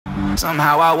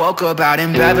Somehow I woke up out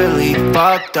in Beverly,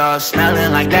 fucked up,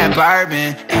 smelling like that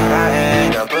bourbon. And I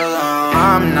end up alone,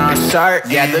 I'm not certain.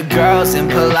 Yeah, the girls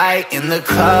impolite in the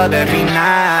club every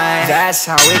night. That's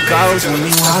how it goes when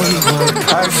you Hollywood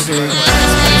perfect.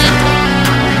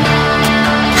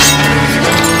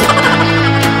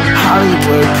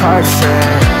 Hollywood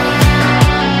perfect.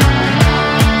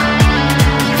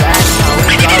 That's how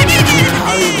it goes when you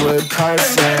Hollywood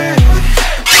perfect.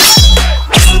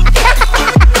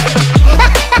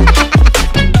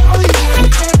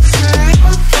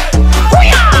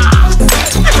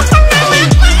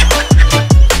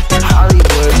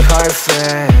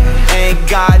 Ain't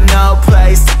got no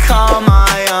place to call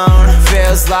my own.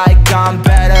 Feels like I'm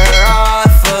better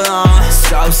off alone.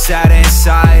 So sad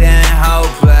inside and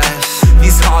hopeless.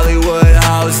 These Hollywood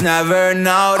hoes never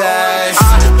notice.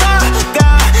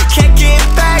 Can't get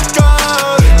back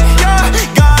on.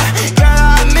 You're gone, girl,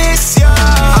 I miss you.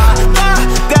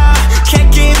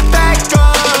 Can't get back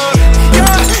on.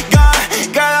 You're gone,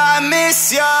 girl, I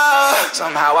miss you.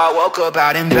 Somehow I woke up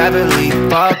out in Beverly,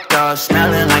 fucked up,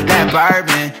 smelling like that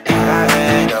bourbon. And I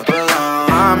end up alone,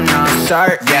 I'm not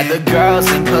certain. Yeah, the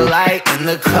girls impolite in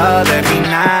the club every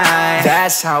night.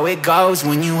 That's how it goes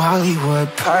when you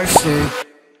Hollywood perfect.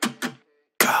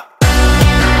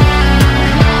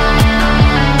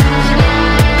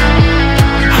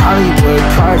 Hollywood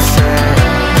perfect.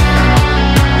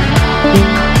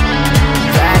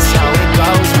 That's how it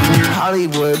goes when you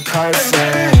Hollywood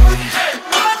perfect.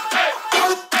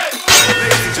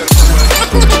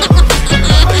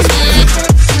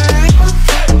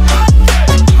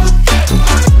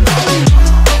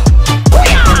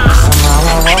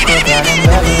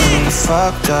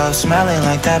 Fucked up, smelling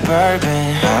like that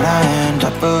bourbon. How'd I end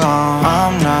up alone?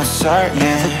 I'm not certain.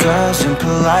 Yeah, the girls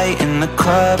impolite in the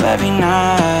club every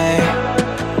night.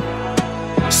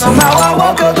 Somehow I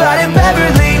woke up out in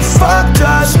Beverly, fucked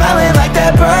up, smelling like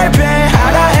that bourbon.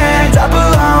 How'd I end up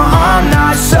alone? I'm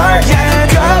not certain. Yeah,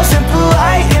 the girls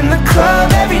impolite in the club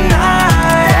every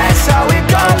night. That's how it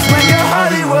goes when you're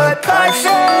Hollywood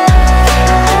perfect.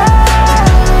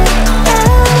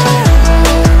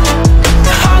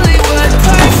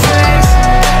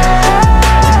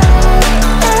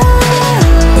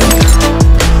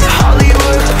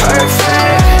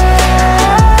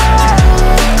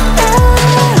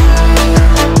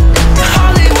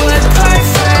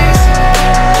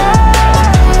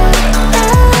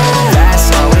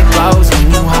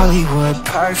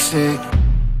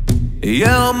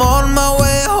 Yeah, I'm on my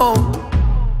way home.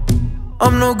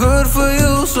 I'm no good for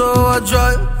you, so I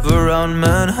drive around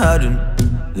Manhattan.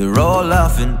 They're all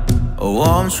laughing, oh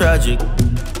I'm tragic.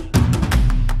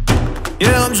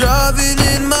 Yeah, I'm driving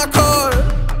in my car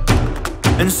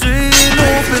and seeing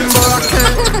open, but I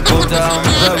can't go down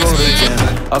that road again.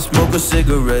 I'll smoke a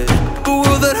cigarette, but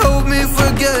will that help me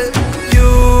forget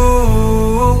you?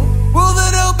 Will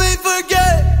that help me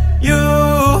forget you?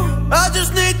 I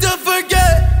just need to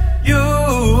forget you.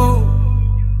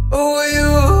 Oh,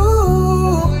 you.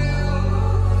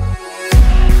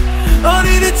 I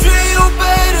need to treat you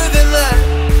better than that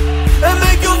and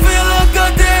make you feel like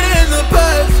I did in the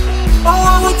past. Oh,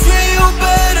 I will treat you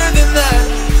better than that.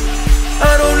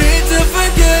 I don't need to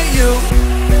forget you.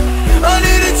 I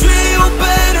need to treat you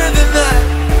better than that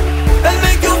and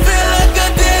make you feel like I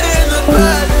did it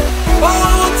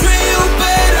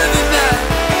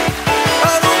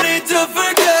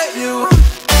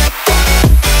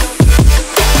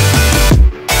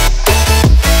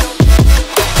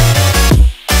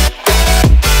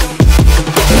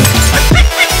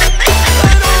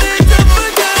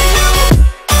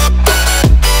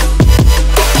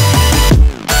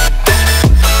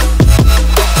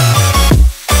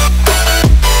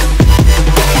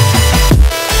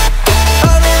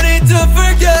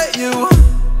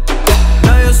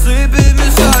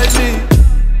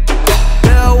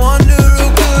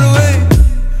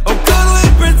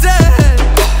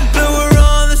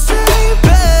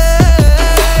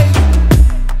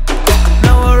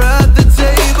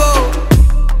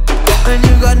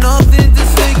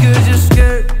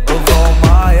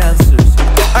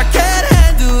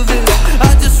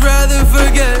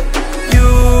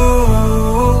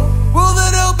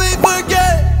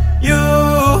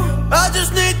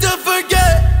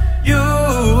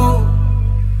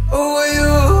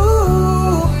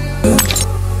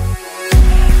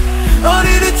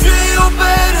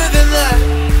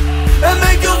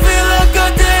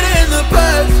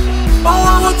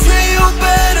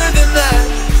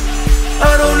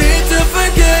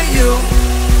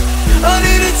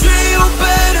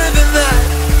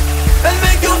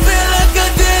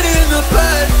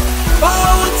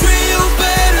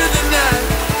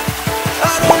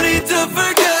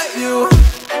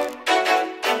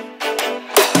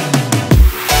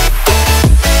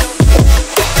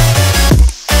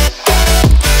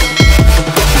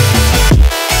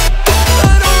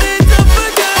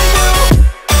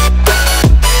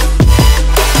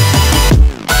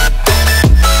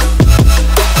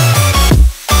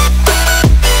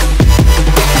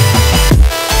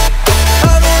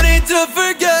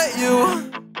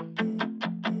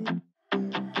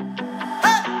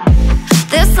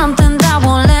something that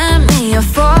won't let me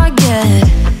forget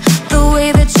the way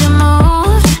that you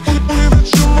move.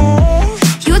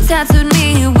 You tattooed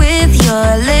me with your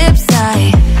lips. I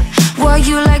wore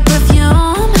you like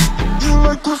perfume.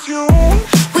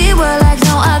 We were like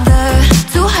no other,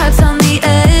 two hearts on the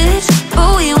edge, but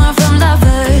we went from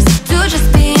lovers to just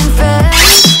being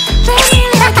friends. Play me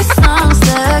like a song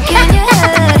stuck in your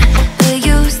head, but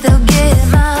you still get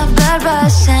my blood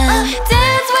rushing.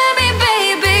 Dance with me,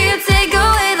 baby, you take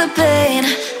away the pain.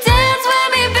 Dance with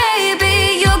me, baby,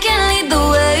 you can lead the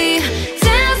way.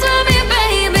 Dance with me,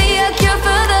 baby, a cure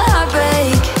for the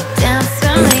heartbreak. Dance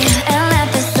with me and let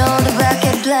this old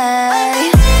record play.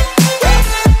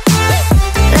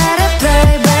 Let it play,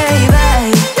 baby.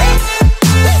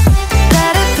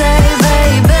 Let it play,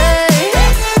 baby.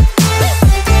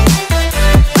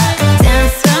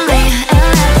 Dance with me and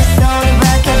let this old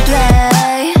record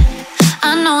play.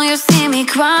 I know you see me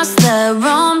cross the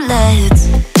room, let's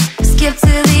skip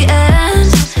to the end.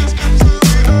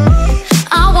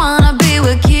 I wanna be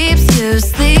what keeps you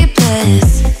sleepless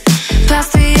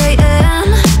past 3 a.m.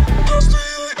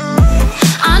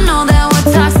 I know that we're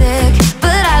toxic,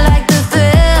 but I like the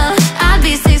thrill. I'd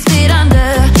be 6 feet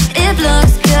under, it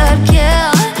looks good,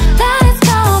 kill. Let's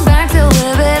go back to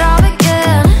live it all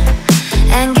again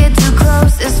and get too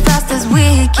close as fast as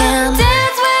we can.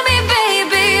 Dance with me,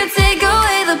 baby, you take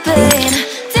away the pain.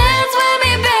 Dance with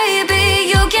me, baby,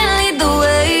 you can lead the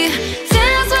way.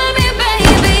 Dance with me,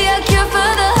 baby, a cure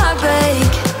for the heartbreak.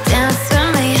 Dance with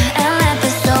me and let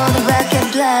this old record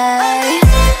play.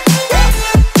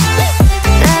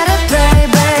 Let it play,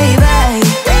 baby.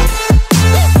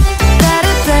 Let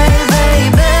it play,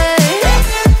 baby.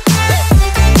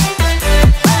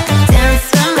 Dance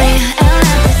with me and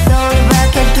let this old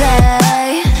record play.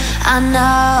 I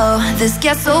know this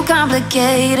gets so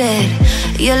complicated.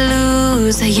 You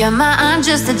lose your mind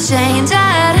just to change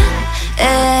it,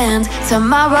 and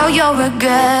tomorrow you'll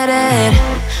regret it.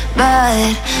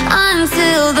 But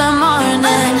until the morning,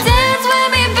 dance with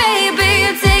me, baby,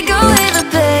 you take away the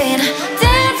pain.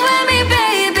 Dance with me,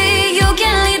 baby, you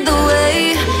can lead the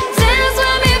way. Dance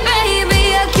with me, baby,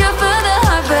 a cure for the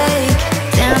heartbreak.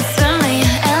 Dance with me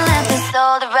and let this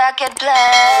old record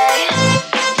play.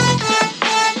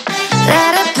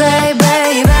 Let it play,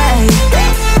 baby.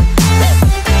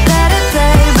 Let it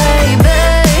play, baby.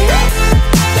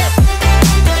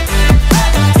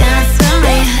 Dance with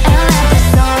me and let this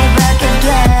old record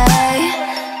play.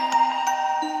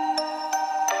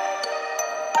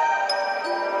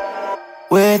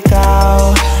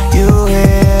 Without you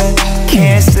here,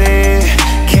 can't sleep,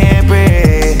 can't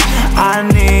breathe. I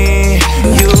need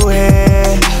you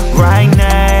here, right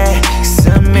next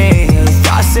to me.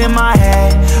 Thoughts in my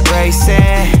head,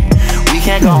 racing. We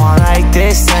can't go on like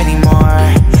this anymore.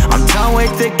 I'm done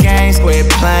with the games we're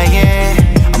playing,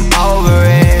 I'm over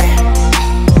it.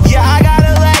 Yeah, I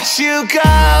gotta let you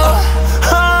go.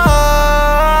 Oh,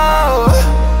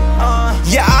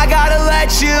 yeah, I gotta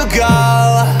let you go.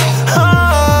 Oh,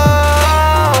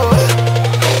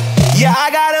 yeah, I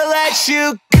gotta let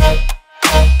you go.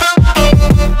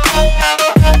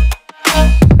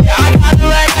 Yeah, I gotta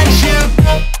let you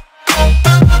go.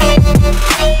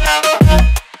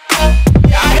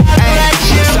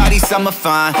 Summer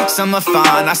fine, summer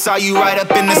fine. I saw you right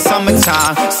up in the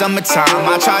summertime. Summertime,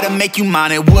 I tried to make you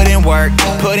mine, it wouldn't work.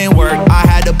 Put in work, I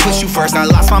had to push you first. I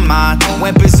lost my mind,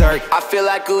 went berserk. I feel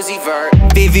like Uzi Vert.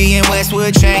 Vivian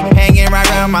Westwood chain hanging right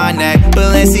around my neck.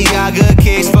 Balenciaga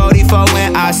kicks 44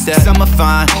 when I step. Summer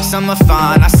fine, summer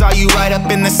fine. I saw you right up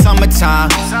in the summertime.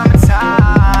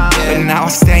 Yeah. But now I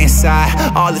stay inside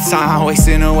all the time,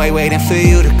 wasting away waiting for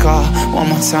you to call one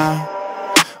more time.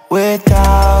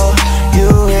 Without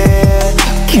you here,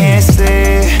 can't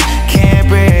sleep, can't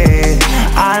breathe.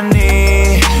 I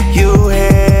need you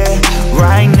here,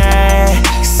 right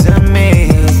next to me.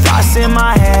 Thoughts in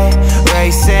my head,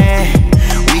 racing.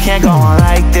 We can't go on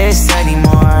like this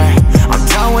anymore. I'm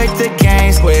done with the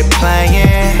games we're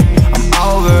playing, I'm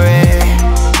over it.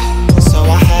 So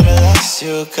I had to let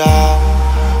you go.